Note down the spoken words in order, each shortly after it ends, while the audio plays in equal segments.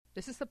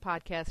This is the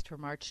podcast for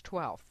March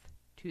 12th,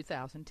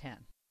 2010.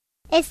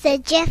 It's the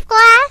Jiff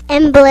Glass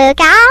and Blue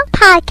Gal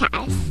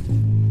podcast.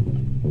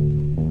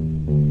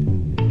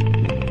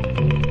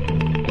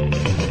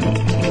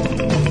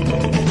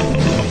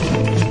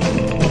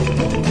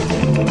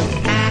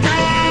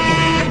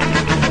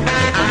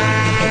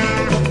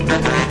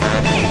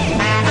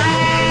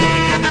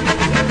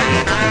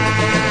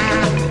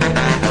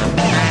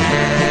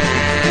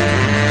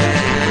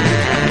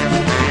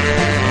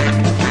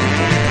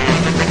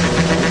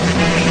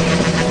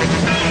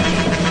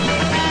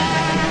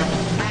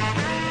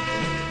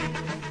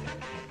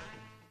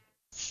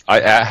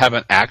 I have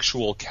an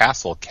actual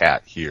castle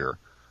cat here,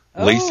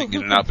 lacing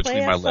in and out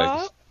between my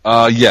legs.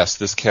 Yes,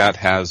 this cat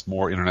has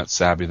more internet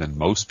savvy than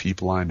most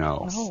people I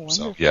know. Oh,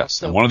 so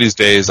yes, and one of these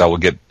days I will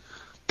get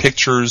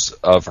pictures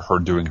of her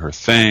doing her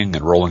thing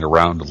and rolling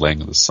around and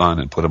laying in the sun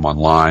and put them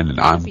online.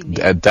 And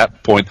at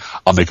that point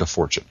I'll make a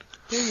fortune.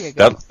 There you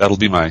go. That'll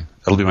be my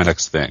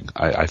next thing.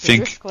 I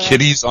think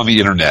kitties on the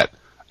internet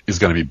is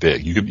going to be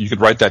big. You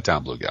could write that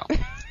down, Blue Gal.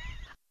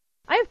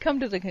 I have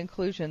come to the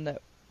conclusion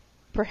that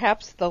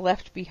perhaps the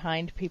Left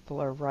Behind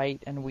people are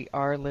right, and we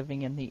are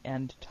living in the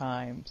end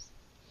times.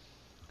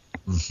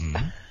 Mm-hmm.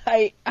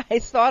 I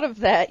thought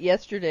of that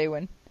yesterday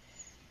when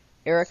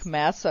Eric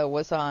Massa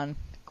was on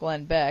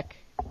Glenn Beck.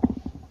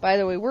 By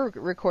the way, we're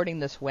recording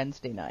this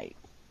Wednesday night.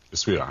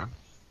 Yes, we are.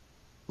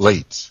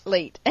 Late.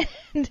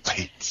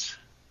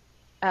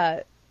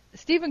 And,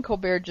 Stephen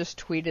Colbert just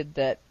tweeted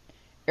that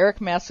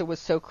Eric Massa was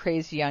so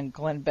crazy on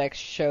Glenn Beck's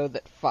show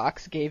that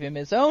Fox gave him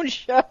his own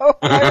show.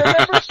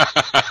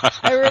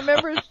 I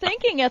remember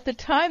thinking at the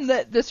time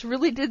that this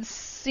really did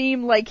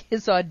seem like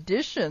his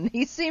audition.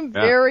 He seemed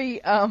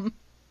very,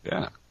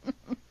 Yeah.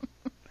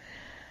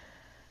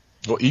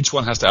 Well, each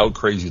one has to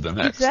out-crazy the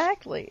next.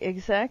 Exactly.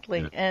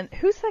 Yeah. And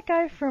who's that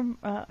guy from,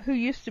 who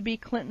used to be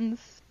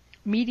Clinton's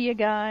media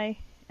guy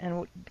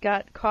and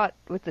got caught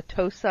with the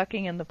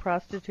toe-sucking and the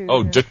prostitute?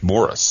 Oh, Dick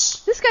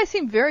Morris. This guy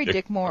seemed very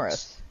Dick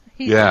Morris.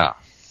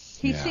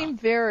 He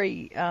seemed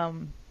very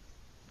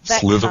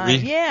slithery.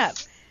 Yeah,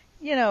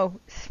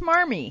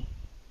 smarmy,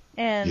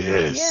 and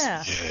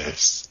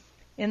yes.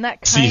 In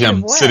that kind See him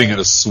of way. sitting in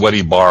a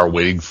sweaty bar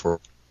waiting for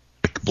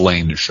Rick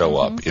Blaine to show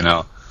up.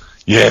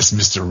 Yes,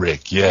 Mr.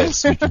 Rick.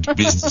 Yes, we can do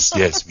business.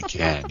 Yes, we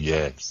can.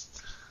 Yes,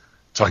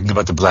 talking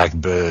about the Black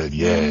Bird.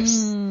 Yes.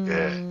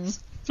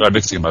 So I'm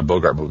mixing my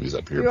Bogart movies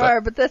up here.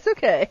 But that's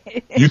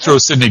okay. You throw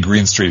Sidney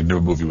Greenstreet into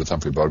a movie with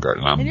Humphrey Bogart,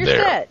 and I'm you're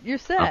there. You're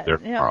set. I'm there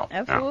tomorrow. Yeah,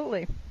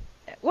 absolutely.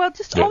 Yeah. Well,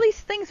 just all these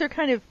things are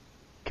kind of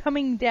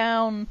coming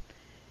down.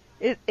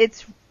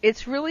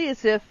 It's really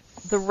as if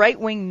the right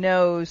wing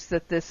knows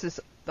that this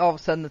is all of a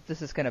sudden that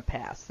this is going to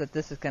pass, that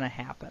this is going to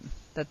happen,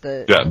 that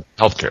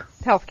healthcare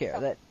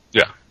that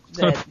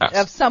pass.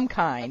 of some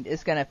kind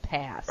is going to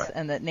pass, right.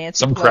 And that Nancy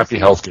some Pelosi crappy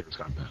healthcare is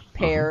going to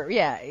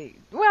pass.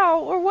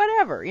 Or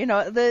whatever.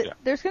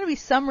 There's going to be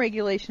some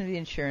regulation of the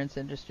insurance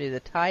industry. The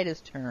tide has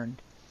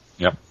turned.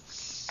 Yep.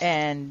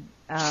 And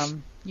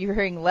you're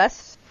hearing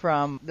less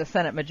from the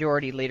Senate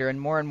Majority Leader and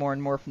more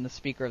from the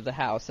Speaker of the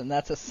House, and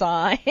that's a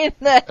sign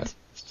that.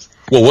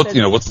 Well,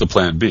 what's the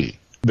plan B?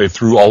 They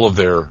threw all of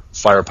their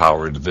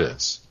firepower into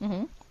this.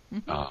 Mm-hmm.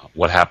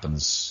 What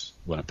happens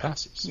when it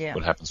passes? Yeah.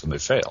 What happens when they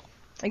fail?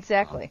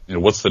 Exactly.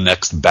 What's the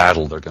next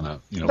battle they're going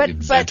to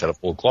invent out of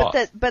whole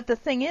cloth? But the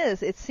thing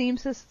is, it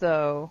seems as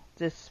though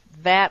this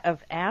vat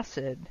of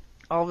acid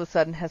all of a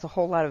sudden has a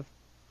whole lot of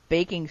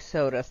baking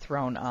soda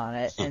thrown on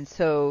it, and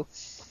so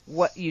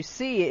what you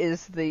see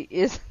is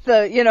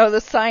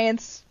the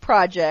science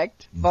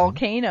project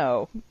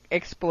volcano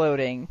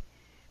exploding,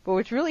 but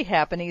what's really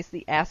happening is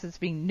the acid's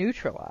being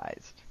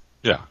neutralized.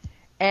 Yeah.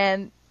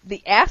 And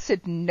the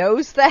acid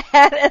knows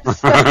that, and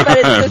so, but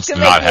it's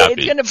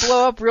going to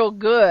blow up real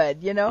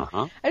good,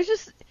 I was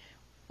just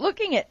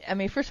looking at,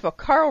 first of all,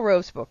 Karl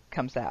Rove's book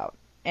comes out,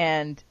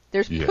 and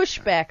there's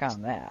pushback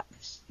on that.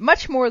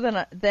 Much more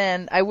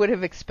than I would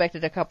have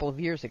expected a couple of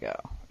years ago,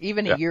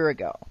 even a year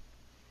ago.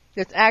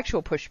 There's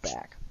actual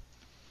pushback.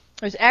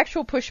 There's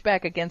actual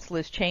pushback against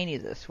Liz Cheney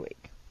this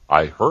week.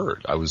 I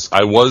heard. I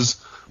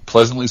was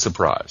pleasantly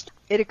surprised.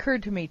 It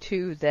occurred to me,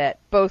 too, that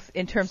both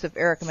in terms of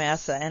Eric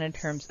Massa and in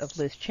terms of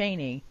Liz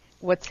Cheney,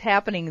 what's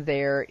happening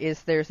there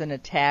is there's an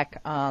attack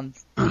on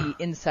the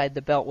Inside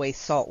the Beltway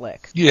Salt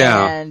Lick.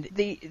 Yeah. And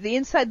the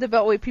Inside the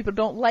Beltway people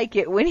don't like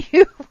it when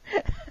you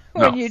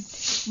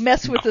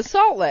mess with the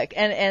Salt Lick.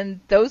 And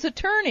those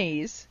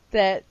attorneys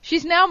that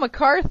she's now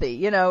McCarthy,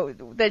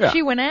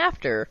 she went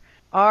after,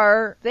 they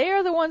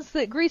are the ones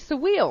that grease the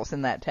wheels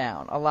in that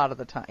town a lot of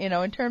the time,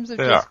 in terms of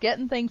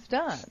getting things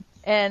done.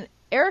 And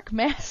Eric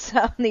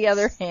Massa, on the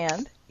other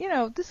hand,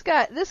 this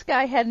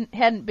guy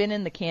hadn't been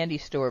in the candy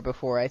store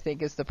before, I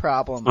think is the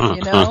problem,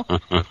 And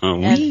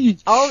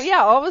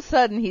all of a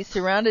sudden he's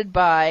surrounded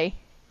by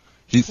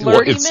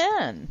flirty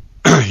men.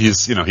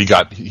 He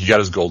got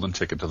his golden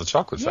ticket to the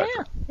chocolate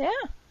factory. Yeah.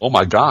 Oh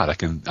my God,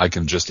 I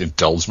can just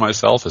indulge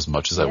myself as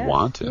much as I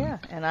want,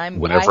 and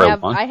whenever I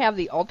want. I have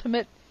the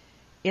ultimate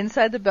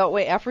inside the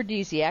Beltway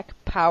aphrodisiac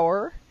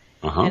power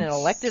in an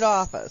elected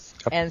office.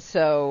 Yep. And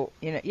so,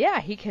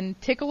 he can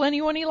tickle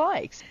anyone he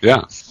likes.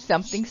 Yeah.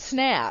 Something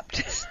snapped.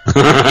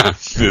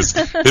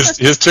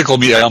 his Tickle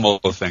Me Elmo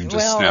thing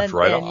just snapped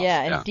right off.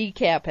 Yeah, and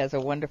Decap has a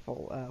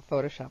wonderful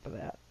Photoshop of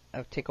that,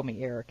 of Tickle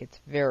Me Eric. It's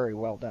very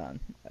well done,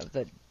 of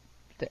the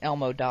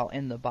Elmo doll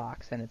in the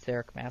box, and it's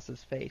Eric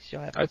Mass's face.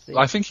 You'll have to see.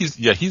 I think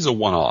he's a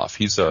one-off.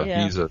 He's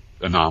a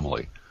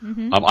anomaly.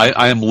 Mm-hmm.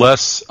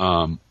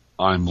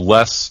 I'm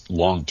less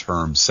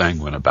long-term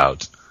sanguine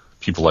about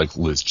people like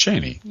Liz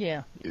Cheney.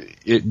 Yeah.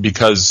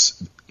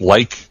 Because,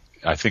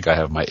 I think I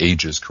have my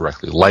ages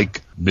correctly,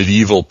 like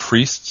medieval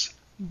priests,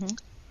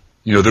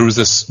 there was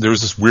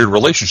this weird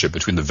relationship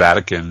between the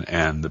Vatican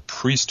and the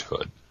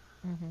priesthood.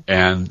 Mm-hmm.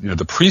 And,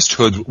 the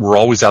priesthood were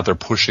always out there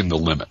pushing the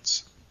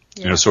limits.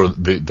 Yeah. Sort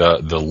of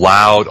the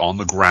loud, on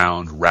the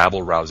ground,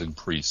 rabble-rousing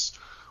priests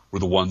were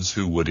the ones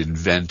who would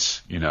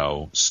invent,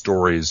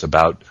 stories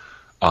about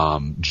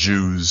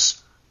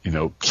Jews,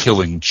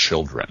 killing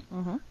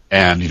children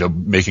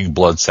and, making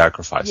blood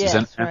sacrifices.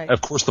 Yes, and of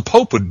course, the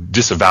Pope would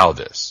disavow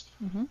this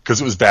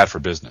because it was bad for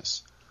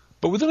business.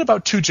 But within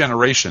about 2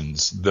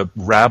 generations, the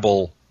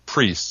rabble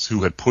priests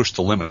who had pushed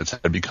the limits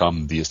had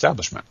become the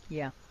establishment.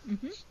 Yeah.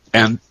 Mm-hmm.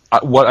 And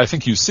what I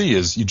think you see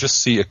is you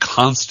just see a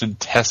constant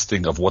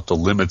testing of what the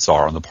limits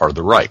are on the part of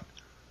the right.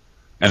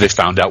 And they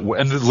found out,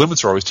 and the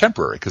limits are always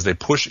temporary because they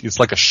push, it's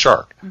like a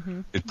shark.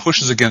 Mm-hmm. It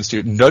pushes against you,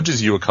 it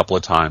nudges you a couple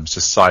of times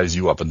to size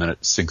you up, and then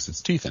it sinks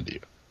its teeth into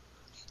you.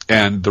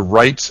 And the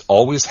right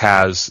always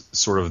has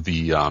sort of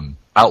the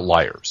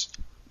outliers,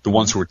 the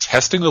ones who are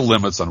testing the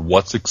limits on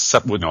what's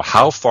acceptable,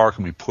 how far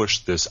can we push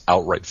this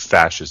outright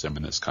fascism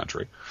in this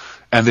country.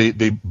 And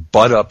they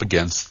butt up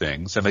against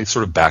things, and they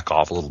sort of back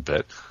off a little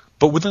bit.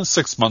 But within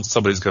 6 months,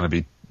 somebody's going to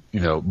be,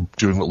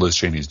 doing what Liz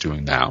Cheney's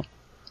doing now.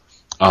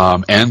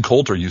 Ann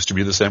Coulter used to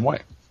be the same way.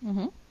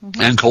 Mm-hmm.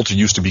 Mm-hmm. Ann Coulter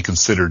used to be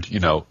considered,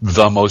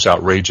 the most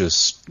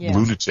outrageous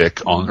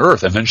lunatic on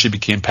earth, and then she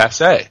became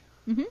passé.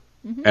 Mm-hmm.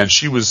 Mm-hmm. And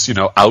she was,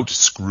 out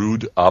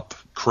screwed up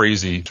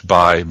crazy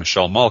by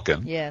Michelle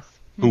Malkin. Yes.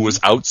 Who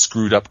was out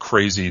screwed up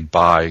crazy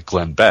by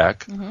Glenn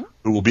Beck,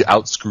 who will be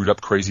out screwed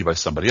up crazy by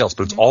somebody else.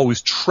 But it's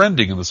always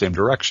trending in the same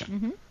direction.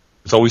 Mm-hmm.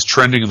 It's always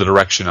trending in the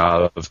direction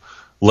of,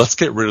 let's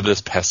get rid of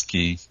this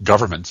pesky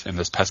government and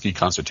this pesky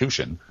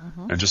constitution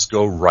and just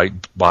go right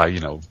by,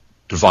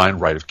 divine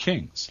right of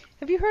kings.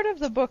 Have you heard of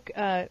the book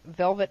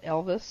Velvet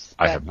Elvis?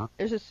 I have not.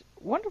 There's this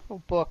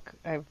wonderful book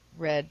I've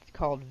read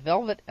called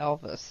Velvet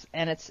Elvis,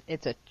 and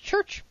it's a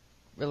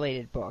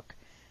church-related book.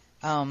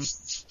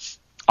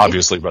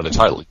 Obviously, by the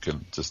title, you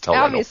can just tell.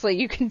 Obviously,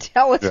 you can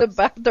tell it's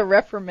about the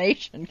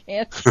Reformation,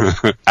 can't you?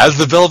 As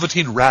the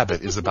Velveteen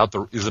Rabbit is about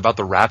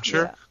the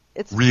rapture. Yeah,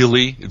 it's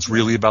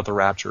really about the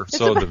rapture.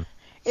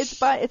 It's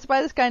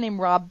by this guy named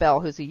Rob Bell,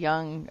 who's a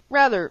young,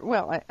 I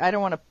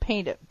don't want to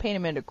paint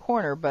him into a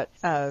corner, but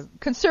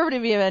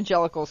conservative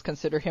evangelicals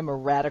consider him a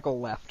radical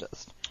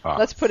leftist.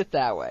 Let's put it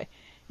that way.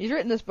 He's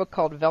written this book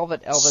called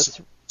Velvet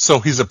Elvis. So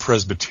he's a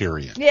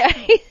Presbyterian. Yeah.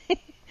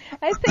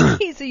 I think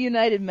he's a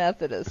United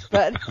Methodist,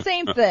 but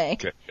same thing.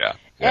 Okay, yeah.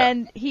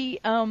 And he,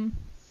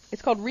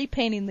 it's called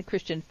Repainting the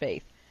Christian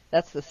Faith.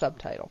 That's the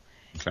subtitle.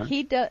 Okay.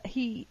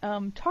 He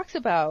talks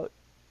about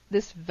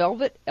this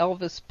Velvet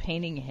Elvis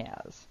painting he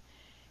has,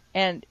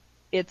 and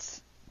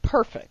it's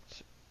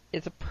perfect.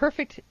 It's a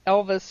perfect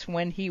Elvis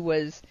when he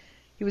was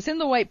in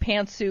the white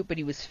pantsuit, but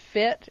he was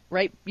fit,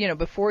 right?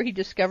 Before he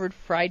discovered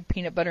fried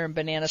peanut butter and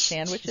banana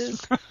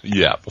sandwiches.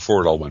 Yeah,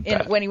 before it all went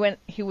bad. When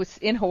he was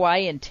in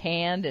Hawaii and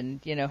tanned, and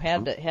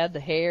had the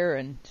hair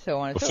and so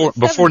on.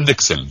 Before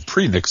Nixon,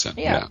 pre-Nixon.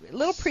 Yeah,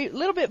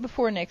 little bit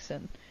before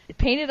Nixon. It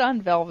painted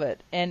on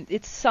velvet, and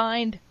it's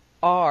signed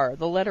R,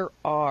 the letter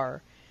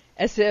R,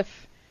 as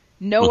if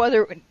no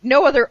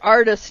other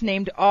artist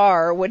named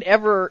R would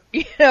ever,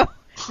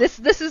 This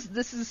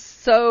is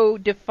so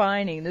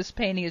defining. This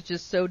painting is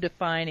just so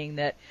defining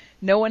that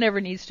no one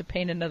ever needs to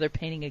paint another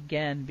painting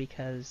again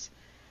because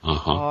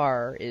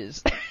R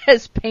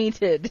has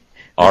painted.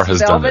 R has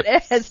done it.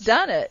 Has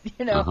done it.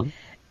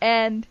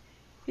 And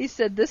he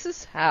said this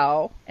is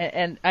how,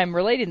 and I'm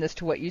relating this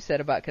to what you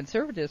said about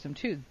conservatism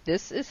too.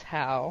 This is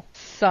how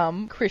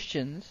some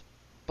Christians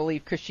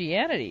believe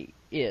Christianity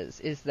is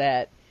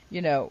that.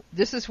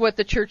 This is what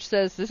the church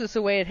says. This is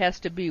the way it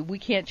has to be. We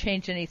can't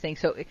change anything.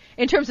 So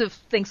in terms of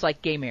things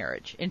like gay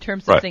marriage, in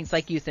terms of things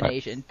like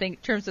euthanasia, in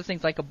terms of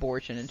things like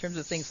abortion, in terms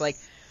of things like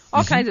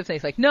all kinds of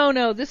things like,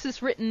 no, this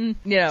is written,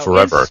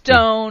 forever. In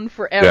stone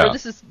forever. Yeah.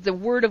 This is the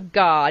word of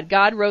God.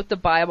 God wrote the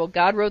Bible.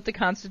 God wrote the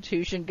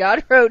Constitution.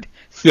 God wrote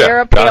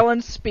Sarah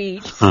Palin's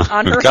speech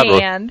on her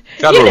hand.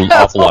 God wrote an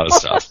awful lot of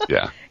stuff.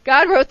 Yeah.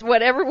 God wrote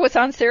whatever was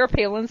on Sarah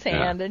Palin's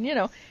hand,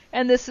 and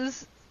and this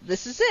is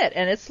it,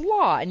 and it's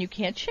law, and you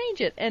can't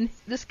change it. And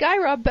this guy,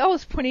 Rob Bell,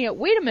 is pointing out,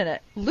 wait a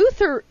minute,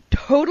 Luther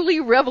totally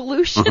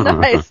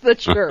revolutionized the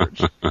church.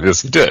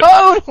 Yes, he did.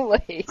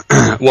 Totally.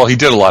 Well, he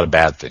did a lot of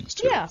bad things,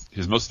 too. Yeah.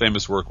 His most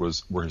famous work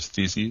were his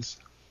theses.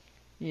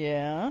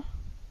 Yeah.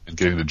 And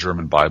getting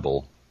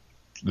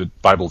the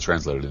Bible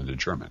translated into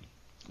German.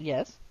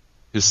 Yes.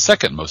 His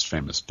second most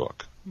famous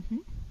book,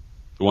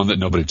 the one that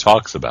nobody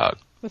talks about,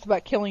 Was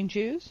about killing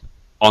Jews?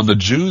 On the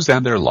Jews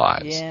and their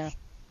lives. Yeah.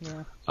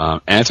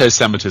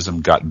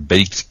 Anti-Semitism got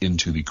baked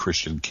into the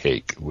Christian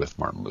cake with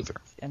Martin Luther.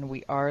 And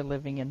we are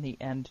living in the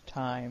end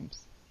times.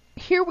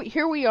 Here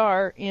we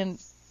are in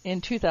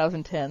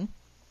 2010,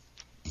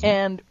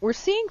 and we're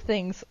seeing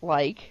things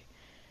like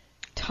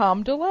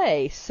Tom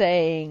DeLay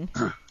saying,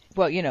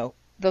 well,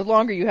 the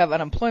longer you have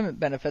unemployment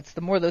benefits,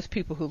 the more those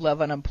people who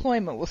love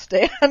unemployment will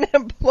stay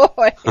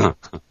unemployed.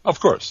 Of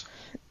course.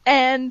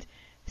 And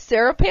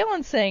Sarah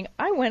Palin saying,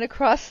 I went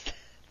across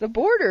the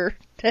border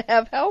to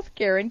have health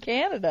care in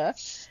Canada,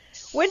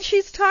 when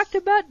she's talked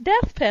about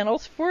death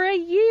panels for a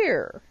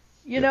year,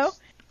 know?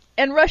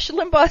 And Rush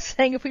Limbaugh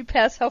saying if we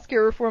pass health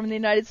care reform in the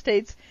United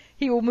States,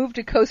 he will move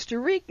to Costa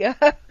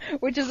Rica,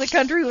 which is a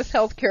country with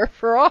health care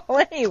for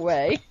all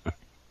anyway.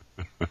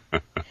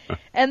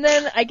 And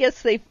then I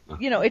guess they,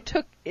 it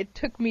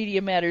took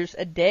Media Matters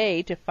a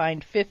day to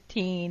find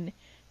 15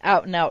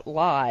 out-and-out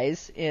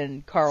lies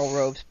in Karl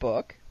Rove's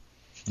book.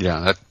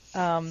 Yeah,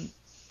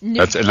 and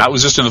that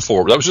was just in the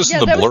forward. That was just in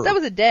the blurb. That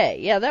was a day.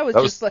 Yeah, that was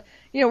just like,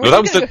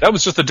 that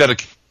was just the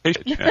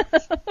dedication. Yeah.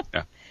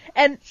 Yeah.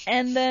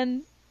 And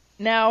then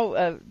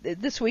now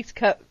this week's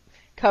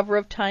cover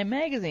of Time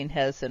magazine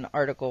has an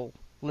article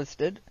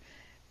listed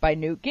by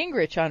Newt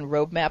Gingrich on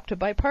Roadmap to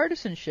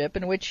Bipartisanship,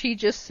 in which he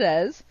just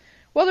says,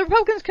 well, the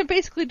Republicans can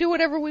basically do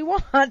whatever we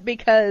want,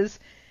 because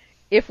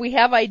if we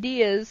have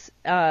ideas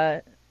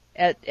at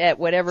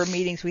whatever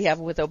meetings we have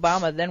with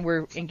Obama, then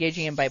we're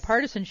engaging in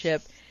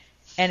bipartisanship.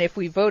 And if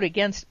we vote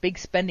against big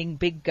spending,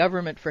 big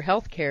government for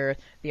health care,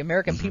 the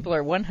American people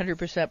are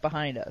 100%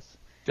 behind us.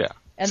 Yeah.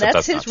 And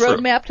that's his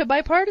roadmap to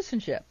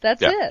bipartisanship.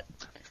 That's it.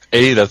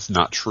 A, that's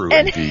not true.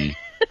 And B,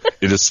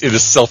 it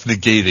is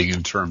self-negating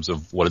in terms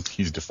of what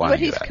he's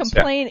defining it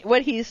as.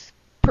 What he's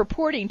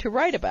purporting to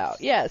write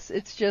about. Yes,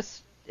 it's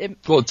just...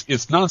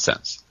 it's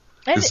nonsense.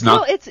 And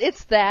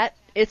it's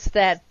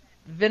that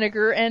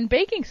vinegar and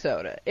baking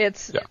soda.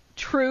 It's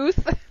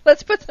truth.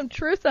 Let's put some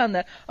truth on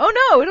that. Oh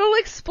no, it'll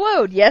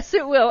explode. Yes,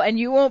 it will, and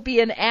you won't be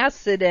an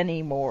acid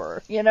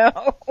anymore.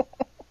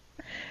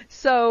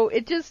 So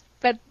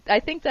but I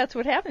think that's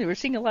what happened. We're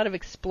seeing a lot of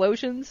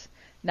explosions,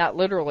 not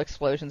literal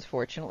explosions,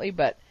 fortunately,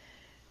 but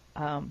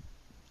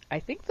I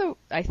think the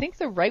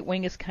right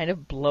wing is kind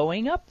of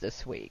blowing up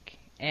this week,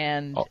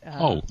 and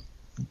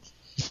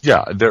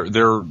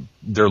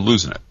they're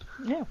losing it.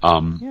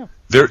 Yeah.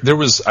 There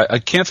was, I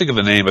can't think of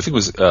the name. I think it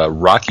was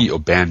Rocky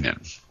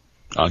O'Banion.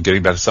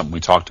 Getting back to something we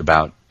talked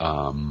about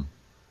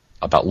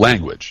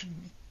language.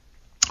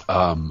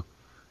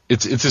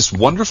 It's this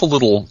wonderful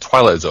little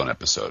Twilight Zone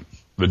episode,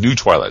 the new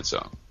Twilight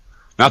Zone,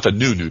 not the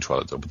new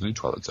Twilight Zone, but the new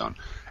Twilight Zone.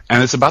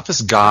 And it's about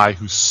this guy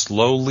who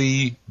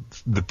slowly,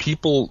 the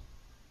people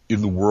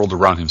in the world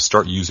around him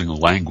start using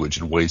language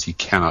in ways he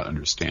cannot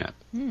understand.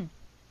 And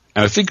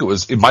I think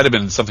it might have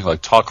been something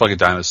like Talk Like a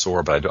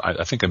Dinosaur, but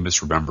I think I'm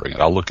misremembering it.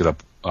 I'll look it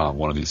up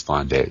one of these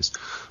fine days.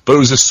 But it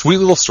was a sweet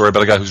little story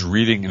about a guy who's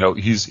reading,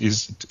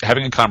 he's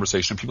having a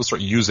conversation, and people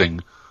start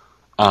using,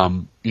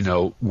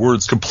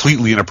 words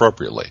completely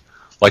inappropriately.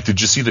 Like,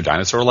 did you see the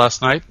dinosaur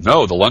last night?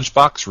 No, the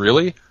lunchbox,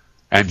 really?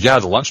 And yeah,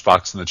 the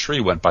lunchbox in the tree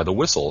went by the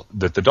whistle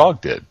that the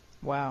dog did.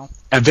 Wow.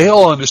 And they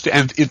all understand,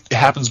 and it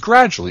happens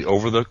gradually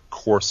over the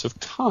course of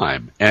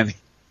time. And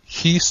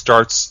he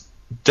starts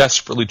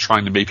desperately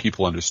trying to make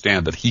people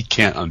understand that he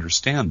can't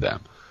understand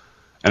them.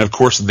 And of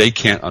course, they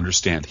can't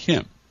understand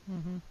him.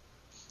 Mm-hmm.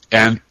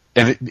 And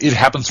it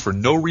happens for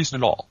no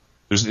reason at all.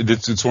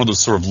 It's one of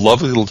those sort of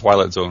lovely little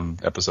Twilight Zone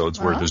episodes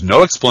where there's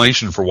no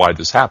explanation for why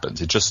this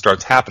happens. It just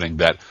starts happening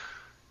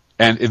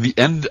and at the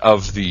end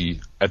of the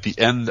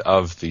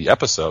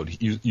episode,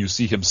 you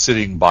see him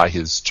sitting by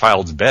his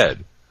child's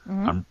bed.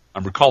 Mm-hmm.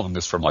 I'm recalling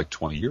this from like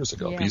 20 years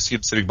ago, but you see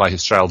him sitting by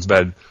his child's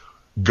bed,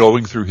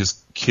 going through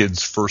his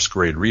kid's first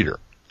grade reader,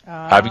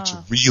 having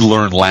to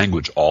relearn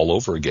language all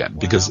over again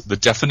because the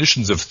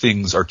definitions of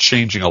things are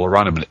changing all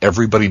around him and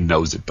everybody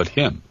knows it but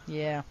him.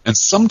 Yeah. And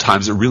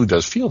sometimes it really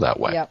does feel that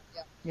way. Yep.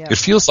 It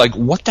feels like,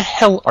 what the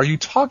hell are you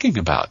talking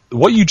about?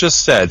 What you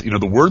just said,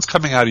 the words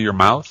coming out of your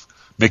mouth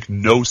make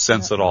no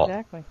sense at all.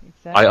 Exactly.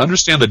 I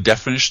understand the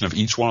definition of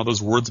each one of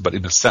those words, but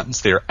in a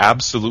sentence they are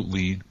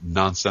absolutely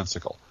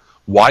nonsensical.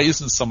 Why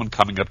isn't someone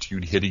coming up to you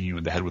and hitting you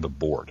in the head with a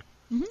board?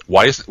 Mm-hmm.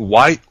 Why are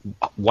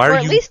you... Or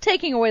at least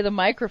taking away the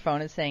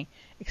microphone and saying,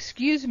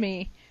 "Excuse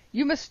me,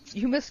 you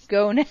must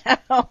go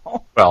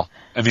now." Well,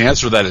 and the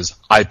answer to that is,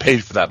 I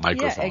paid for that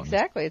microphone. Yeah,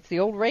 exactly. It's the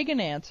old Reagan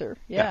answer.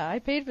 Yeah. I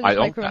paid for this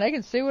microphone. I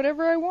can say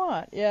whatever I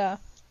want. Yeah.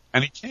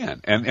 And he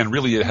can. And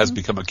really it has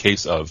become a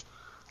case of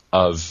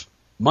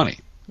money.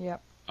 Yeah.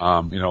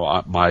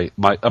 My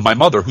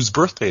mother, whose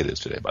birthday it is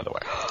today, by the way.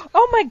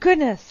 Oh my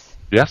goodness.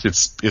 Yes,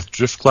 it's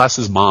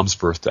Driftglass's mom's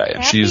birthday,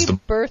 and she's the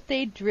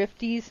birthday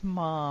Drifty's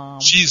mom.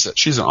 She's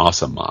an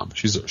awesome mom.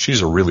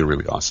 She's a really,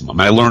 really awesome mom.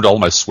 And I learned all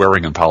my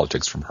swearing and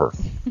politics from her.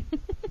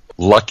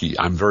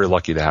 I'm very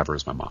lucky to have her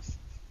as my mom.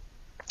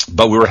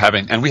 But we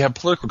have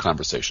political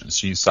conversations.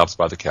 She stops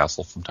by the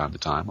castle from time to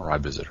time, or I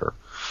visit her,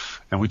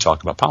 and we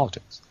talk about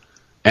politics.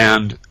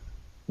 And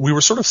we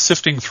were sort of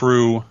sifting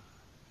through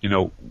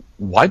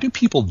why do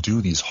people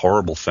do these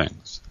horrible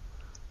things?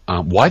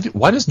 Why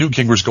does Newt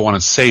Gingrich go on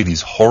and say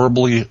these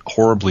horribly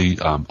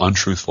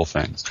untruthful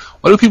things?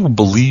 Why do people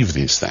believe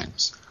these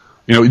things?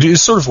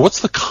 It's sort of,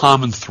 what's the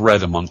common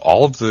thread among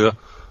all of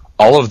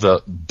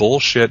the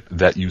bullshit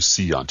that you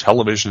see on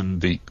television,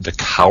 the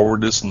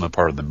cowardice on the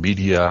part of the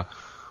media?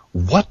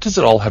 What does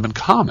it all have in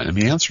common? And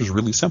the answer is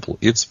really simple.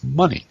 It's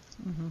money.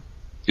 Mm-hmm.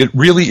 It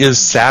really is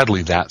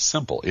sadly that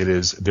simple.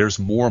 There's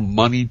more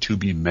money to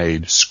be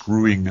made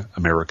screwing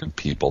American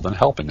people than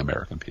helping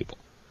American people.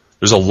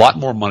 There's a lot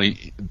more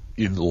money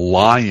in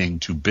lying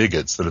to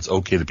bigots that it's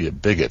okay to be a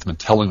bigot than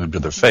telling them to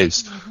their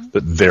face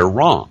that they're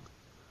wrong.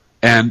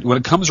 And when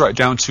it comes right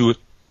down to it,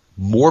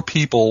 more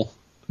people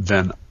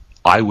than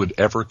I would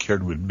ever care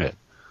to admit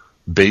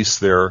base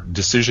their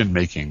decision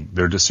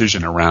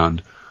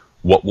around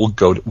what will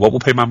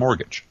pay my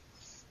mortgage,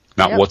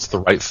 not what's the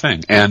right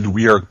thing. And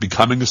we are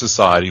becoming a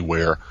society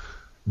where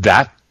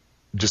that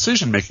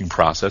decision-making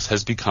process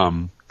has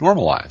become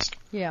normalized.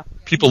 Yeah.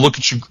 People look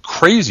at you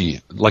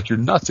crazy, like you're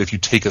nuts, if you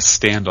take a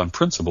stand on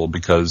principle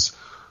because,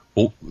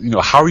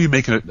 how are you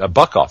making a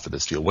buck off of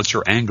this deal? What's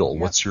your angle?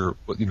 Yep. What's your,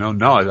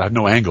 no, I have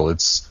no angle.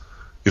 It's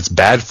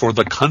bad for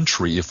the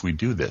country if we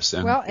do this.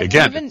 And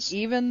again,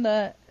 even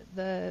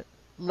the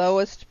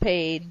lowest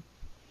paid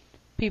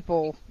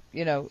people,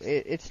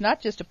 it's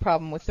not just a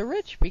problem with the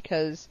rich,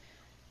 because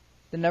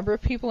the number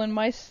of people in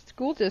my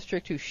school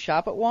district who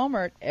shop at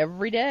Walmart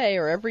every day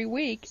or every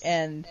week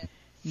and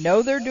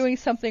know they're doing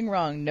something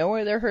wrong,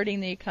 know they're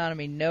hurting the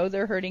economy, know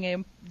they're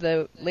hurting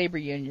the labor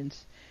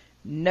unions,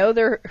 know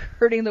they're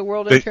hurting the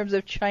world in terms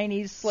of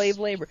Chinese slave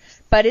labor,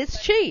 but it's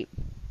cheap.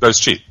 But it's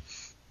cheap.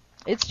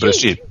 It's cheap. But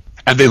it's cheap.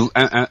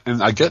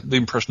 And I get the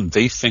impression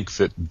they think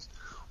that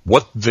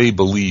what they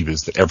believe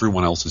is that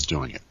everyone else is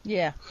doing it.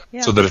 Yeah.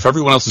 So that if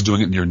everyone else is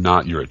doing it and you're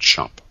not, you're a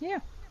chump. Yeah.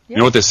 You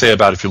know what they say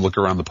about if you look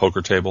around the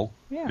poker table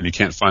and you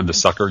can't find the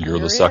sucker, you're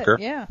the sucker?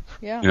 Yeah.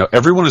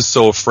 Everyone is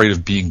so afraid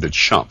of being the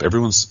chump.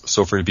 Everyone's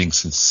so afraid of being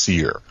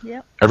sincere.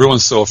 Yeah.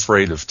 Everyone's so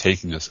afraid of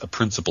taking a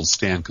principled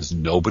stand because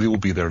nobody will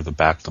be there to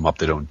back them up.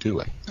 They don't do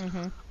it.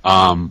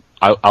 Mm-hmm.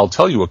 I'll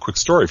tell you a quick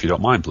story if you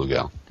don't mind, Blue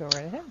Gal. Go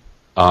right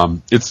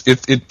ahead.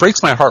 It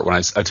breaks my heart when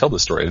I tell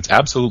this story. It's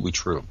absolutely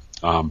true.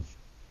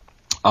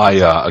 I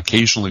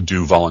occasionally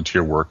do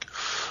volunteer work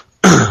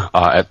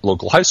at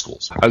local high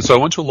schools. So I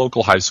went to a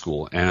local high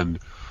school, and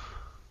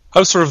I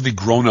was sort of the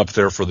grown-up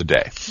there for the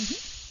day.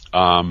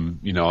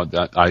 Mm-hmm.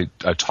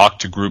 I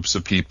talked to groups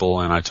of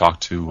people, and I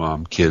talked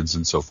to kids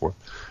and so forth.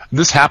 And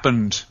this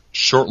happened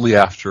shortly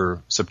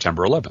after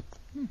September 11th.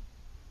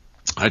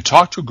 I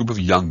talked to a group of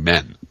young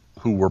men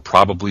who were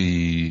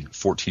probably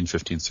 14,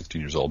 15, 16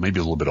 years old, maybe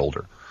a little bit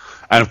older.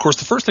 And, of course,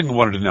 the first thing I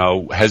wanted to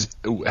know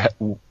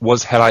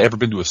was had I ever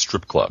been to a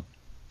strip club?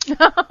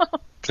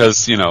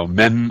 Because,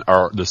 men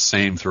are the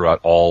same throughout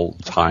all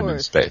time and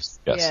space.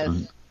 Yes.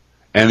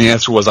 And the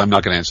answer was, I'm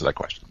not going to answer that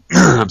question.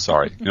 I'm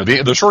sorry.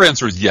 The short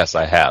answer is yes,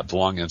 I have. The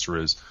long answer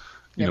is,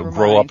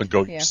 grow up and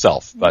go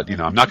yourself. But,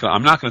 I'm not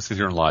going to sit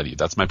here and lie to you.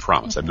 That's my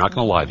promise. I'm not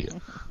going to lie to you.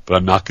 But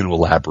I'm not going to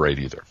elaborate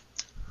either.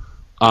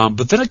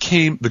 But then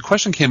the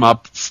question came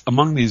up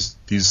among these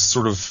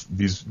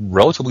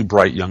relatively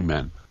bright young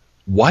men.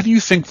 Why do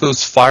you think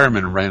those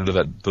firemen ran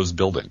into those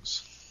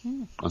buildings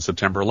on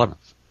September 11th?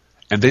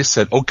 And they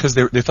said, because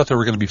they thought they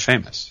were going to be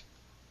famous.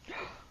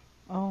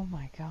 Oh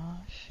my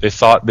gosh. They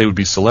thought they would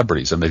be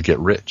celebrities and they'd get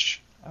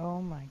rich. Oh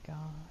my gosh.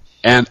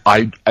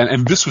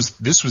 And this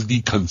was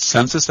the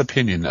consensus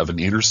opinion of an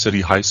inner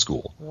city high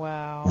school.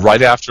 Wow.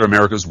 Right after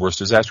America's worst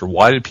disaster.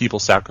 Why did people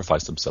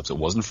sacrifice themselves? It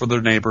wasn't for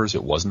their neighbors,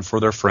 it wasn't for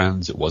their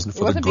friends, it wasn't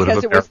for the good of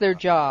America. It was their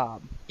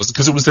job. It wasn't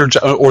because it was their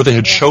job, or they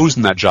had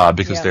chosen that job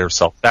because they were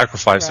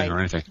self-sacrificing or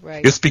anything.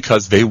 Right. It's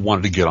because they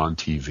wanted to get on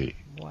TV.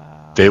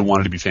 Wow. They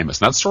wanted to be famous.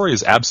 And that story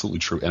is absolutely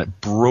true, and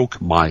it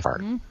broke my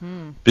heart.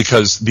 Mm-hmm.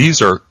 Because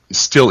these are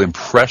still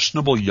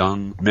impressionable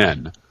young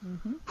men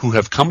who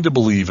have come to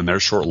believe in their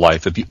short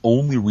life that the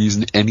only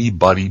reason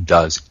anybody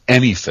does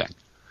anything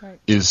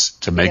is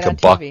to make a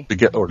buck,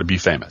 or to be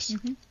famous.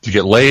 Mm-hmm. To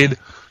get laid,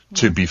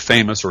 to be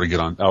famous, or to get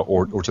on,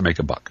 or to make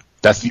a buck.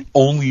 That's the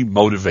only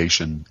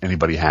motivation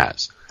anybody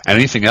has. And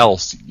anything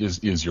else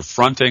is you're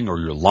fronting, or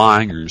you're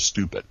lying, or you're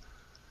stupid.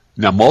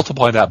 Now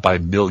multiply that by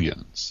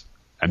millions.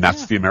 And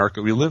that's the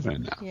America we live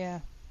in now.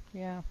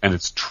 Yeah. And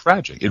it's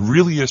tragic. It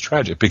really is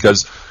tragic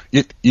because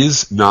it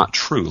is not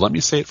true. Let me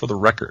say it for the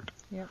record.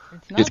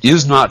 It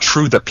is not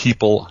true that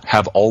people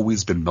have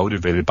always been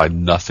motivated by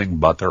nothing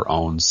but their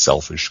own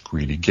selfish,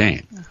 greedy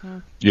gain. Mm-hmm.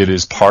 It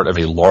is part of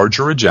a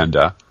larger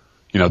agenda.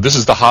 This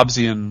is the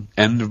Hobbesian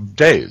end of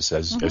days,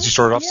 as you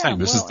started off saying.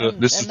 This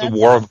is the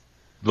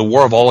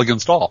war of all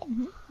against all.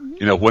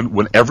 Mm-hmm.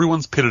 When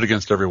everyone's pitted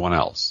against everyone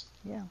else.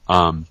 Yeah.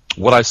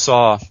 What I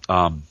saw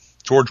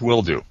George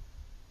Will do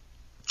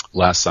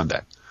last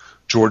Sunday.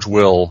 George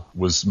Will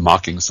was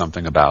mocking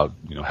something about,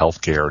 health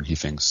care, and he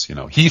thinks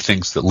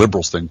that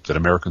liberals think that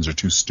Americans are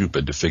too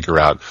stupid to figure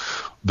out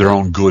their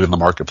own good in the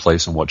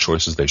marketplace and what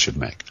choices they should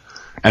make.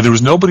 And there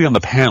was nobody on the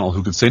panel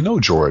who could say, no,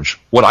 George,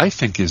 what I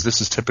think is this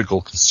is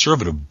typical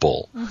conservative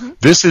bull.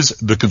 This is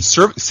the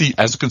see,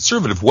 as a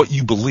conservative, what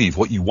you believe,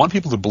 what you want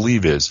people to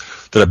believe is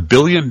that $1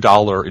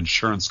 billion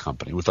insurance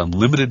company with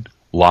unlimited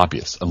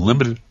lobbyists,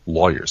 unlimited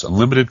lawyers,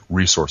 unlimited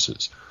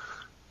resources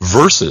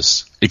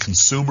versus a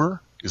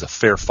consumer is a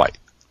fair fight.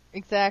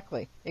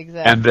 Exactly.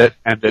 And that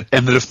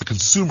if the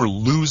consumer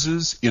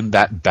loses in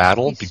that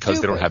battle He's because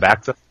stupid. they don't have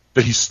access,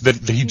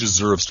 that he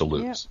deserves to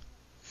lose.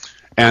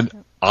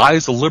 And I,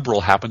 as a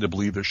liberal, happen to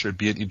believe there should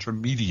be an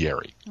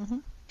intermediary.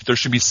 There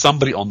should be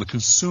somebody on the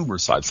consumer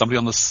side, somebody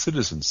on the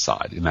citizen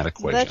side in that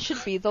equation. That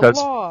should be the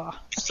law.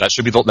 That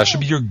should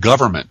be your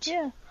government.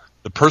 Yeah.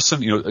 The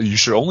person, you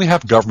should only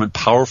have government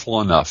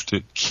powerful enough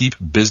to keep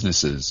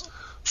businesses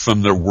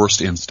from their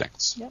worst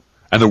instincts. Yep.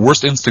 And their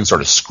worst instincts are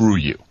to screw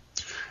you.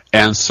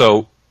 And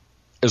so,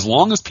 as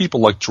long as people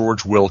like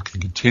George Will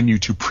can continue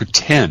to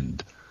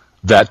pretend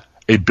that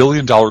a $1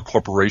 billion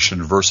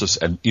corporation versus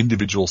an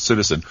individual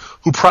citizen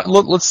who,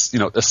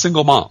 a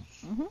single mom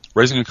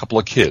raising a couple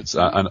of kids,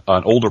 an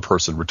older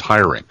person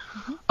retiring,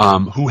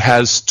 who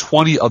has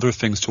 20 other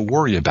things to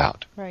worry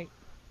about. Right.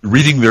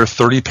 Reading their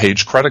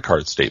 30-page credit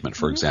card statement,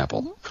 for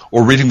example,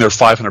 or reading their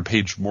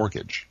 500-page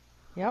mortgage.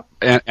 Yep.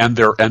 And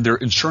their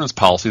insurance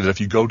policy that if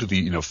you go to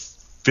the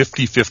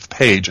 55th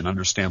page and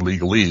understand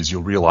legalese,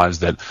 you'll realize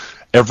that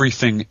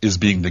everything is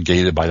being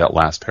negated by that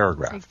last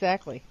paragraph.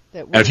 Exactly.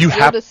 That and if you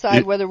we'll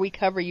decide whether we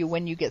cover you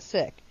when you get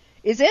sick.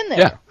 Is in there.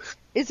 Yeah.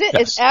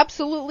 It's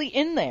absolutely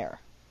in there.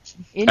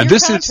 In and your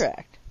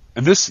contract.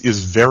 And this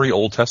is very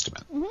Old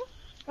Testament.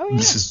 Oh, yeah.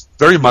 This is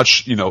very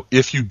much,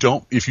 if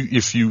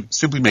you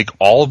simply make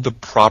all of the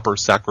proper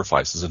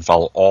sacrifices and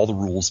follow all the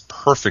rules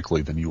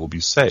perfectly, then you will be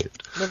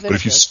saved.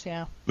 Leviticus,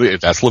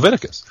 that's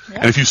Leviticus. Yeah.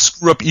 And if you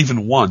screw up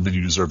even one, then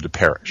you deserve to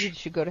perish. You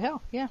should go to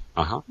hell. Yeah.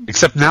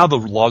 Except now the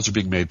laws are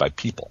being made by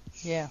people.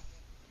 Yeah.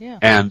 Yeah.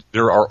 And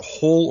there are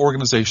whole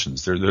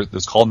organizations,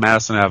 there's called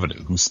Madison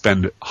Avenue, who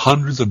spend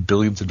hundreds of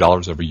billions of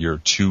dollars every year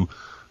to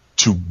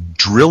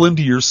drill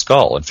into your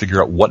skull and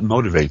figure out what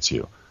motivates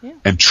you,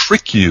 and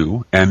trick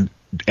you and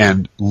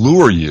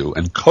lure you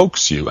and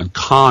coax you and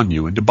con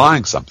you into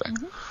buying something.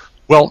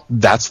 Well,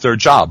 that's their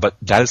job, but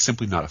that is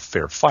simply not a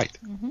fair fight.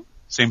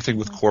 Same thing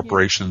with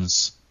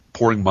corporations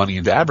pouring money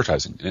into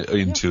advertising,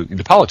 into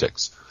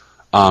politics.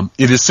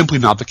 It is simply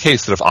not the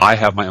case that if I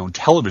have my own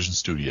television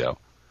studio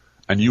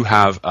and you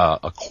have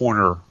a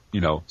corner,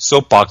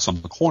 soapbox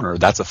on the corner,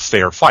 that's a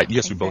fair fight.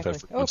 Yes, we both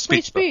have freedom of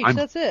speech. Free speech,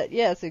 that's it.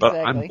 Yes, exactly.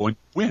 But I'm going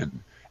to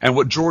win. And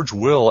what George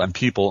Will and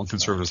people and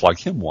conservatives like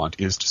him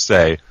want is to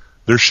say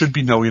there should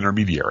be no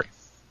intermediary.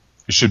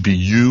 It should be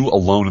you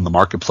alone in the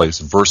marketplace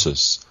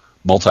versus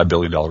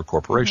multi-billion-dollar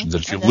corporations.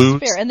 And if you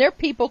lose, fair. And they're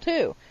people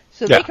too,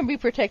 so they can be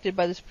protected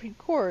by the Supreme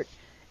Court,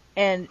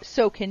 and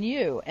so can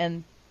you.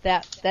 And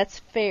that's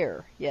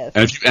fair. Yes.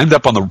 And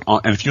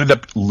if you end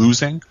up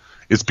losing,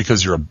 it's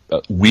because you're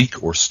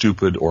weak or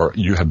stupid or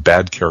you have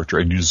bad character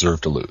and you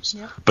deserve to lose.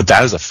 Yep. But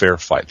that is a fair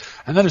fight,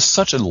 and that is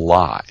such a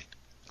lie.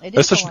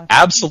 That's such an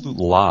absolute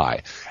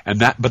lie.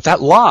 But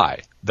that lie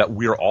that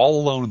we are all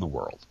alone in the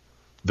world,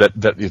 that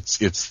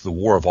it's the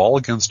war of all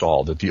against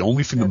all, that the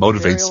only thing that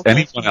motivates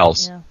anyone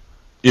else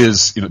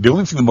is the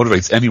only thing that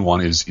motivates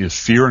anyone is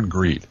fear and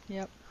greed.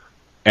 Yep.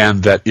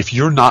 And that if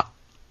you're not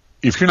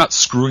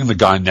screwing the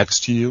guy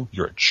next to you,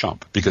 you're a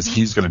chump because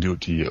he's going to do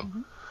it to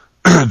you.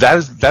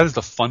 That is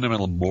the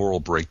fundamental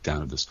moral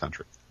breakdown of this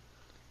country,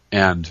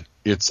 and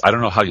I don't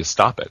know how you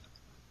stop it.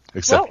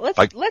 Except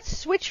let's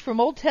switch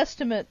from Old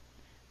Testament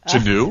to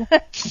new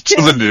to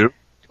the new,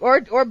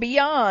 or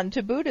beyond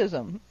to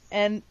Buddhism,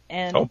 and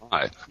oh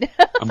my,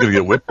 I'm going to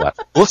get whipped at.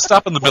 Let's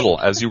stop in the middle,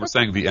 as you were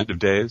saying, the end of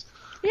days.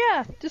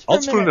 Yeah, just for I'll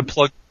just put in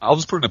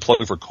a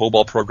plug for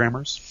COBOL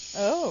programmers.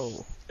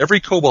 Oh.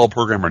 Every COBOL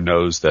programmer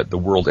knows that the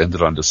world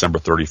ended on December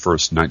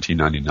 31st,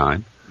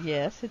 1999.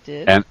 Yes, it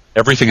did. And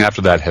everything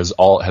after that has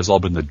all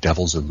been the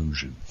devil's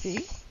illusion.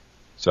 See?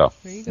 So,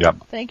 yeah.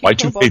 Thank you.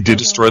 Y2K did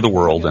destroy the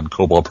world, and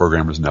COBOL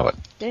programmers know it.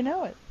 They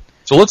know it.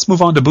 So let's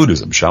move on to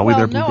Buddhism, shall we?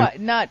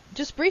 Not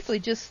just briefly.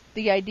 Just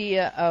the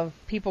idea of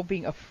people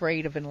being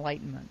afraid of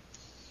enlightenment.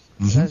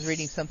 I was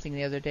reading something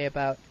the other day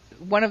about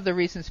one of the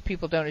reasons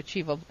people don't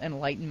achieve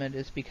enlightenment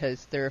is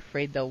because they're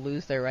afraid they'll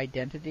lose their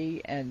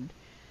identity. And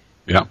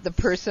the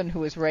person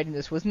who was writing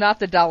this was not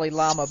the Dalai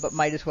Lama, but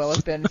might as well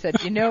have been. Said,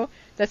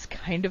 that's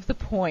kind of the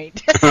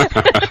point.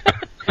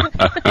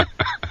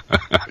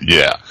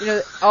 Yeah.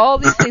 All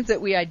these things that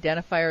we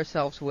identify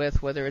ourselves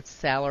with, whether it's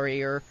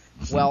salary or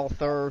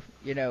wealth or,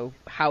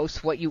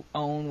 house, what you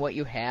own, what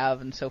you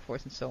have, and so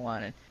forth and so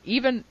on. And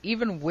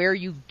even where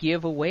you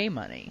give away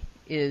money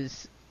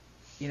is,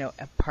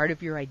 a part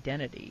of your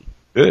identity.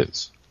 It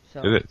is.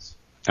 So. It is.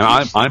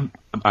 And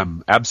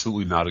I'm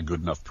absolutely not a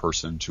good enough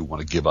person to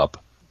want to give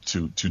up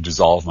to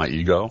dissolve my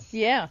ego.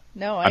 Yeah.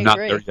 No, I agree. I'm not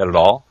there yet at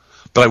all.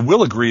 But I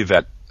will agree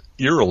that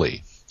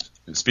eerily,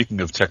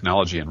 speaking of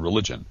technology and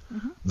religion,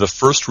 the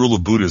first rule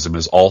of Buddhism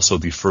is also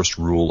the first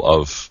rule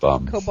of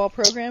COBOL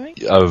programming?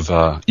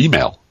 Of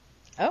email.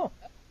 Oh.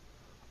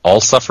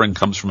 All suffering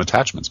comes from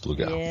attachments, Blue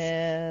Gal.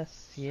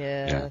 Yes.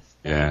 Yes.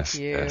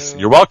 You. Yes.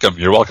 You're welcome.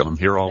 I'm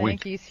here all week.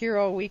 Thank you. He's here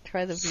all week.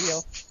 Try the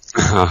veal.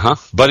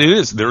 But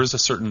there is a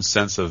certain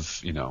sense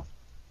of,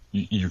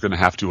 you're going to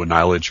have to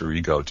annihilate your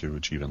ego to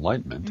achieve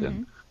enlightenment.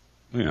 Mm-hmm.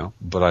 And,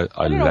 but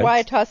I don't know why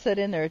I tossed that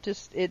in there.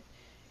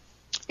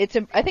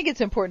 I think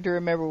it's important to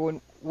remember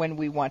when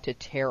we want to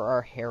tear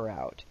our hair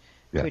out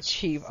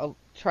to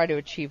try to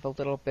achieve a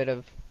little bit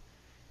of,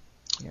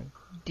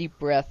 deep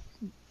breath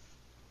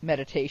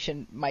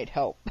meditation might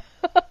help.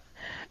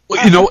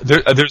 Well,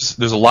 there's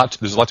a lot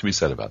to be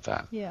said about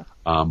that. Yeah.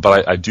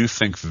 But I do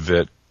think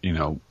that,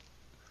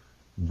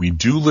 we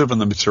do live in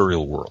the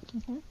material world.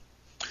 Mm-hmm.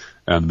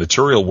 And the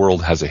material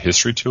world has a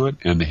history to it,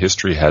 and the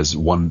history has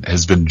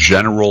been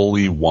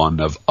generally one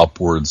of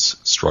upwards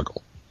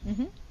struggle.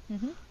 Mm-hmm.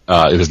 Mm-hmm.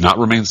 It has not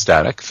remained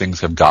static.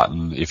 Things have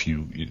gotten,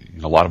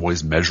 in a lot of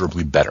ways,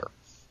 measurably better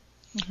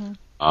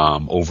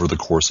over the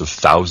course of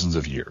thousands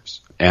of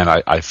years. And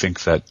I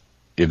think that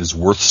it is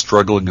worth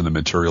struggling in the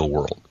material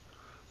world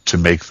to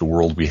make the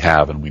world we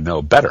have and we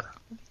know better.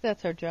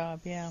 That's our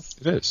job, yeah.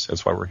 It is.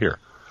 That's why we're here.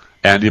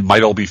 And it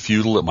might all be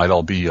futile. It might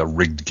all be a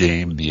rigged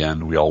game. In the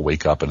end, we all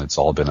wake up and it's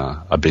all been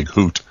a big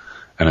hoot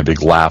and a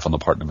big laugh on the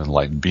part of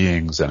enlightened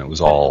beings, and it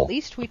was all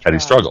a petty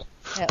struggle.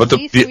 But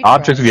the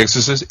object of the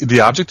exercise,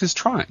 the object is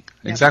trying.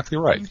 Yep. Exactly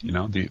right.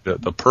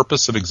 Mm-hmm. The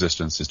purpose of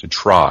existence is to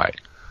try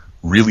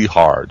really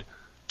hard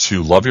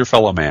to love your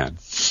fellow man.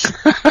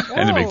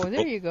 And to make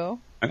there you go.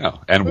 I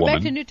know. And we're woman.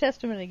 Back to New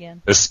Testament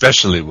again.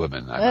 Especially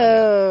women.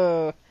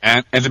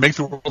 And to make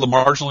the world a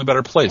marginally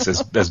better place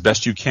as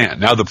best you can.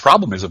 Now, the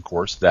problem is, of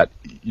course, that,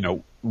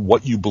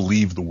 what you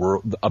believe the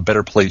world, a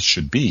better place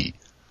should be,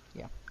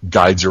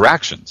 guides your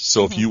actions.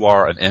 So if you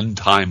are an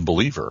end-time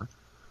believer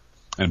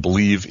and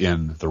believe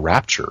in the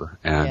rapture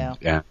and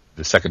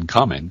the second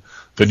coming,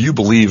 then you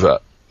believe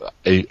a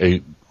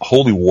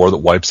holy war that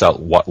wipes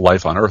out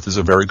life on Earth is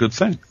a very good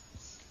thing.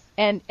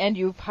 And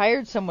you've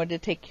hired someone to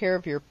take care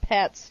of your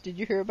pets. Did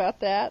you hear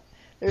about that?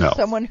 There's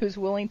someone who's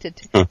willing to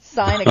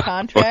sign a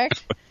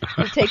contract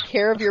to take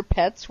care of your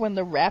pets when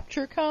the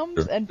rapture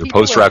comes. And the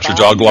post-rapture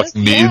dog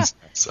walking needs.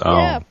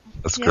 Yeah.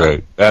 That's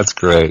great. That's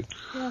great.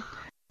 Yeah.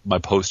 My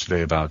post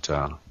today about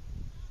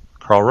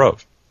Karl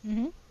Rove.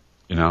 Mm-hmm.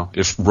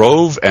 If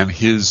Rove and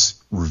his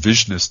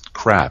revisionist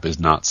crap is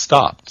not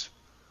stopped,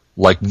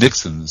 like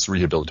Nixon's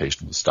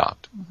rehabilitation was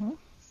stopped,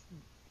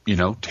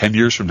 10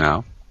 years from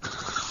now,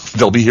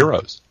 they'll be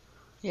heroes.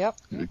 Yep.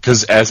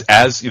 Because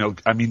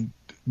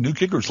Newt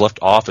Gingrich left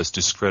office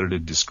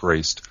discredited,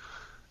 disgraced,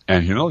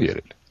 and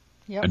humiliated.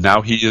 Yep. And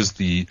now he is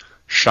the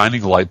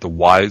shining light, the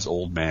wise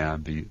old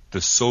man,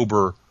 the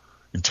sober,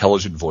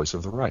 intelligent voice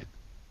of the right.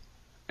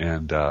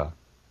 And that's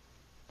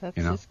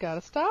just got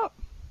to stop.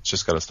 It's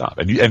just got to stop.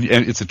 And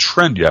it's a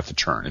trend you have to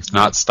turn. It's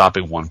not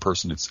stopping one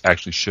person. It's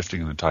actually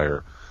shifting an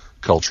entire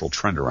cultural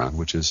trend around,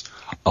 which is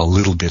a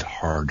little bit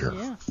harder.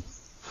 Yeah.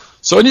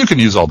 So, and you can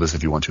use all this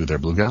if you want to there,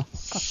 Blue Gal.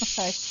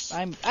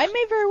 I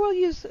may very well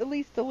use at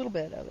least a little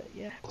bit of it,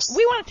 yeah.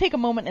 We want to take a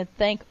moment and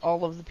thank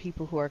all of the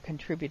people who are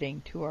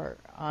contributing to our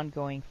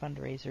ongoing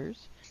fundraisers.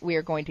 We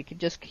are going to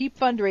just keep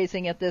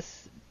fundraising at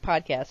this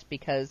podcast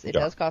because it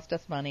does cost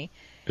us money.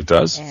 It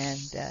does.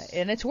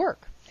 And it's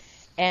work.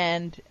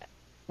 And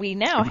we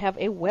now have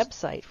a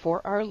website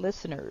for our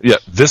listeners. Yeah,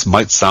 this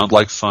might sound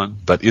like fun,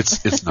 but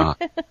it's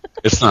not.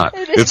 It's not.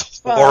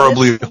 It's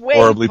horribly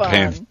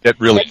painful. It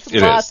really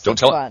is. Don't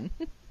tell fun.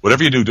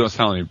 Whatever you do, don't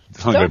tell anyone.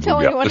 Don't tell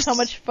anyone how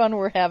much fun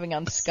we're having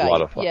on Skype. A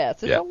lot of fun.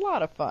 Yes, it's a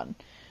lot of fun.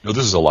 No,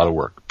 this is a lot of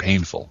work.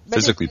 Painful,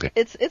 physically painful.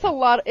 It's a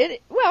lot.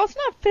 Well, it's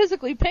not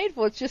physically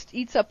painful. It just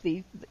eats up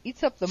the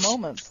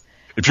moments.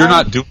 If you're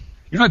not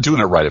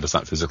doing it right if it's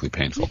not physically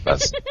painful.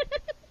 That's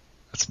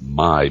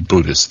my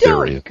Buddhist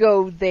theory. Don't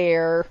go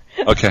there.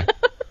 Okay.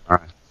 All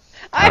right.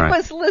 I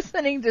was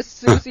listening to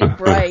Susie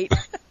Bright.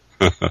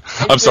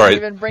 I'm sorry.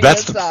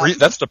 That's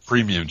the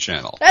premium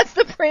channel. That's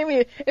the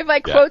premium. If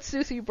I quote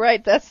Susie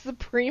Bright, that's the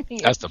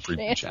premium. That's the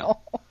premium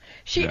channel.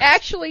 She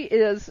actually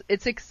is.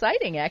 It's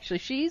exciting. Actually,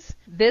 she's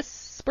this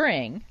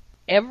spring.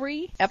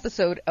 Every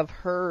episode of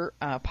her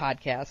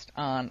podcast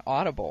on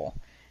Audible,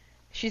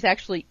 she's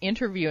actually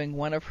interviewing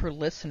one of her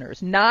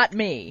listeners, not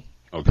me.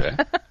 Okay.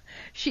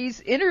 She's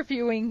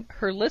interviewing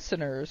her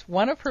listeners,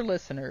 one of her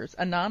listeners,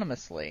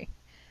 anonymously,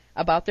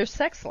 about their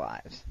sex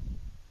lives.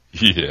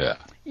 Yeah.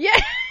 Yeah.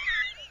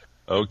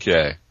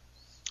 Okay.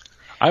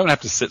 I don't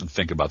have to sit and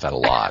think about that a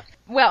lot.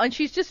 Well, and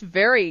she's just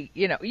very,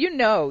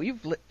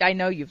 I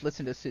know you've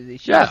listened to Susie.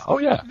 She's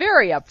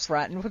very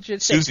upfront, and which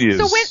is Susie is.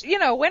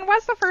 So when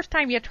was the first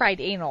time you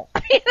tried anal?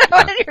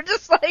 And you're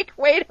just like,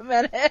 wait a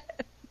minute.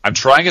 I'm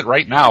trying it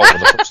right now for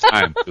the first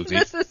time, Susie.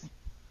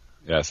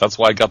 Yes, that's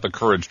why I got the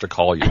courage to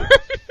call you.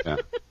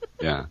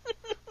 Yeah.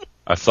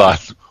 I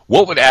thought,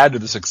 what would add to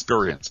this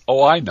experience?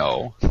 Oh, I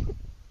know.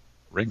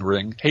 Ring,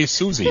 ring. Hey,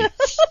 Susie.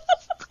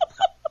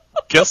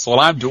 Guess what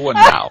I'm doing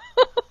now?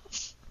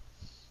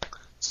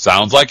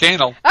 Sounds like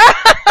anal.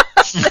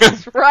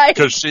 That's right.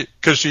 Because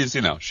she's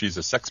a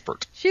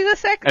sexpert. She's a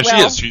And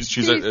well, she is.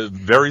 She's a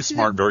very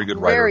smart, very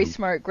good writer. Very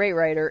smart, great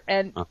writer.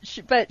 And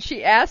but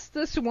she asked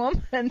this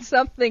woman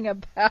something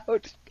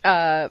about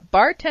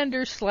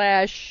bartender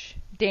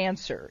 /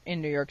 dancer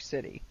in New York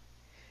City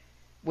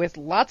with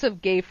lots of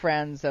gay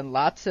friends and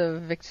lots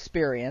of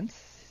experience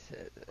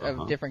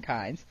of different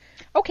kinds.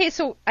 Okay,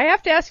 so I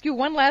have to ask you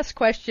one last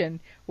question.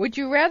 Would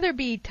you rather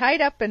be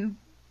tied up and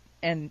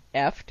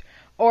effed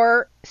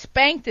or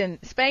spanked in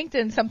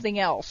something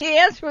else? The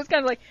answer was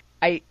kind of like,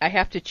 I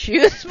have to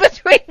choose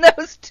between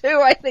those two.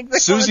 I think.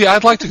 Susie,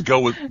 I'd like to go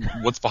with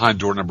what's behind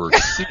door number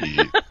C,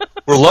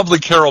 where lovely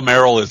Carol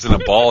Merrill is in a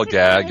ball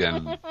gag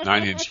and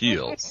 9-inch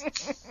heels.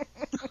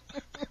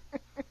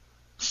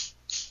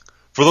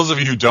 For those of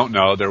you who don't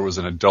know, there was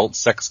an adult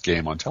sex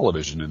game on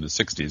television in the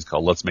 60s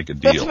called Let's Make a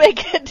Deal. Let's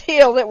Make a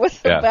Deal. It was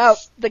about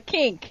the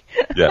kink.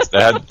 Yes,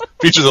 that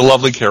featured the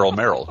lovely Carol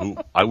Merrill, who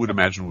I would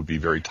imagine would be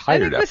very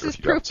tired after a few episodes. This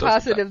is proof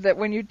positive that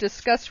when you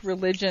discuss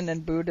religion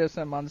and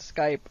Buddhism on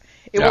Skype,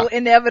 it will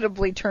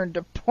inevitably turn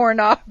to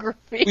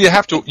pornography. You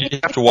have to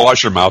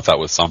wash your mouth out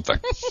with something.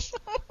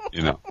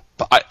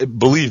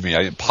 Believe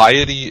me,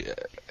 piety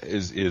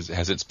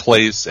has its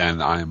place,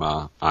 and I'm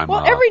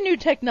every new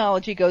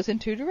technology goes in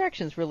two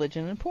directions: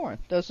 religion and porn.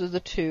 Those are the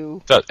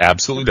two. That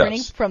absolutely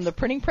does. From the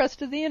printing press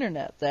to the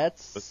internet.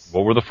 That's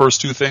what were the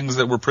first two things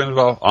that were printed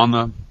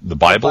on the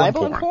Bible and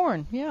porn. Bible and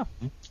porn, yeah.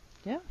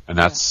 Yeah. And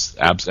that's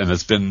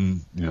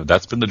been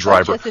the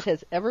driver. As it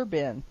has ever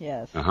been,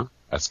 yes.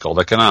 That's called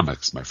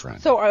economics, my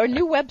friend. So our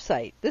new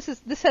website. This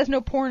has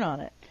no porn on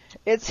it.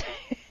 It's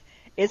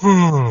a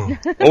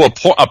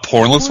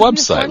pornless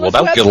website. Well,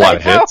 that would get a lot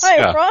of hits.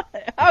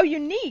 How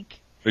unique.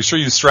 Make sure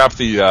you strap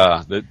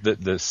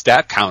the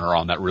stat counter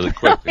on that really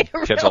quick and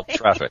catch all the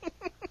traffic.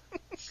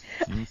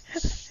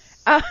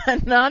 A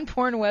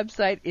non-porn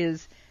website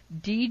is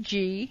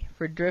DG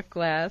for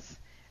Driftglass,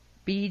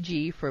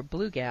 BG for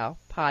Bluegal,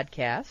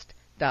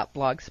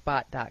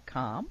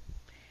 podcast.blogspot.com.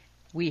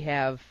 We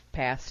have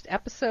past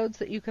episodes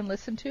that you can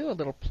listen to, a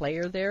little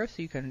player there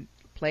so you can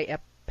play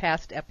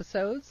past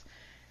episodes.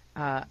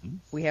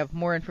 We have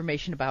more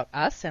information about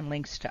us and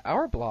links to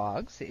our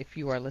blogs. If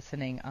you are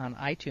listening on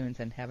iTunes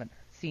and haven't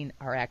seen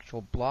our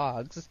actual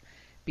blogs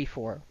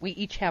before, we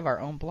each have our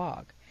own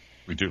blog.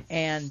 We do.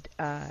 And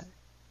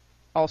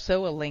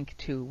also a link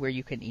to where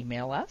you can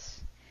email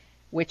us,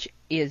 which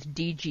is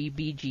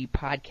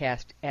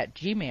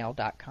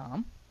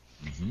dgbgpodcast@gmail.com.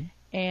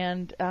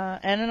 And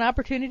an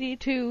opportunity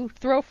to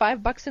throw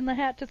 $5 in the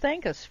hat to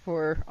thank us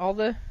for all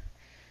the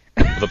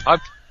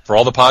for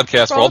all the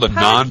podcasts, for all the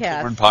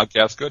non-porn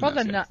podcast goodness. For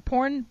all the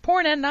porn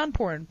and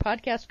non-porn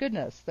podcast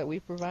goodness that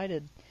we've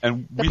provided.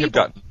 And we've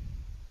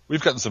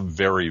gotten some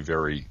very,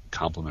 very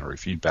complimentary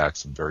feedback,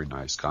 some very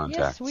nice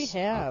contacts. Yes, we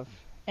have.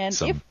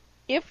 And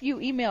if you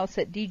email us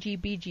at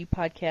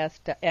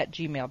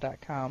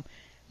dgbgpodcast@gmail.com,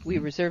 we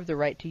reserve the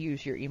right to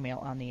use your email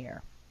on the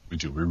air. We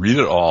do. We read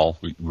it all.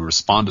 We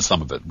respond to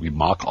some of it. We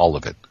mock all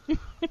of it.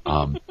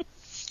 In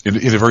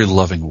a very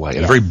loving way,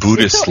 in a very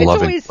Buddhist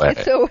loving way.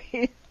 It's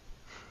always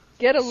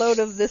get a load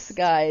of this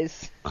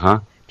guy's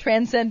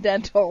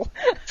transcendental.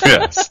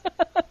 Yes.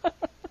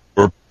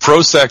 We're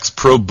pro-sex,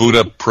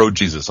 pro-Buddha,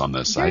 pro-Jesus on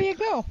this site. There you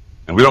go.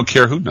 And we don't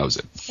care who knows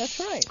it. That's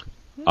right.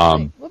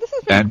 Well, this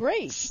has been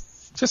great.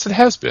 Yes, it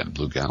has been,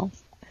 Blue Gal.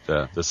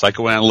 The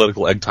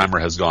psychoanalytical egg timer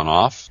has gone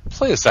off.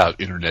 Play us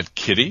out, Internet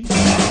Kitty. It's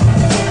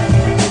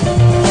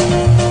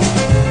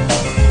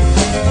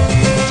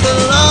a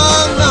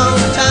long, long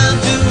time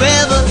to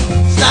ever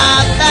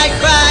stop that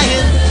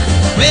crying.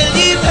 When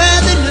you've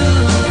heard the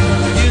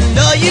news, you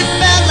know you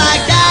felt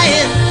like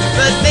dying,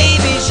 but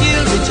maybe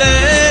she'll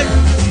return.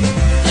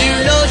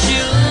 You know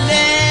she'll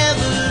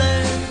never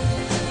learn.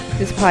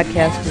 This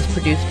podcast is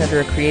produced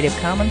under a Creative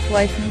Commons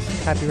license,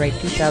 copyright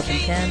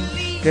 2010,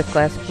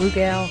 Driftglass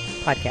Bluegal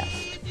Podcast.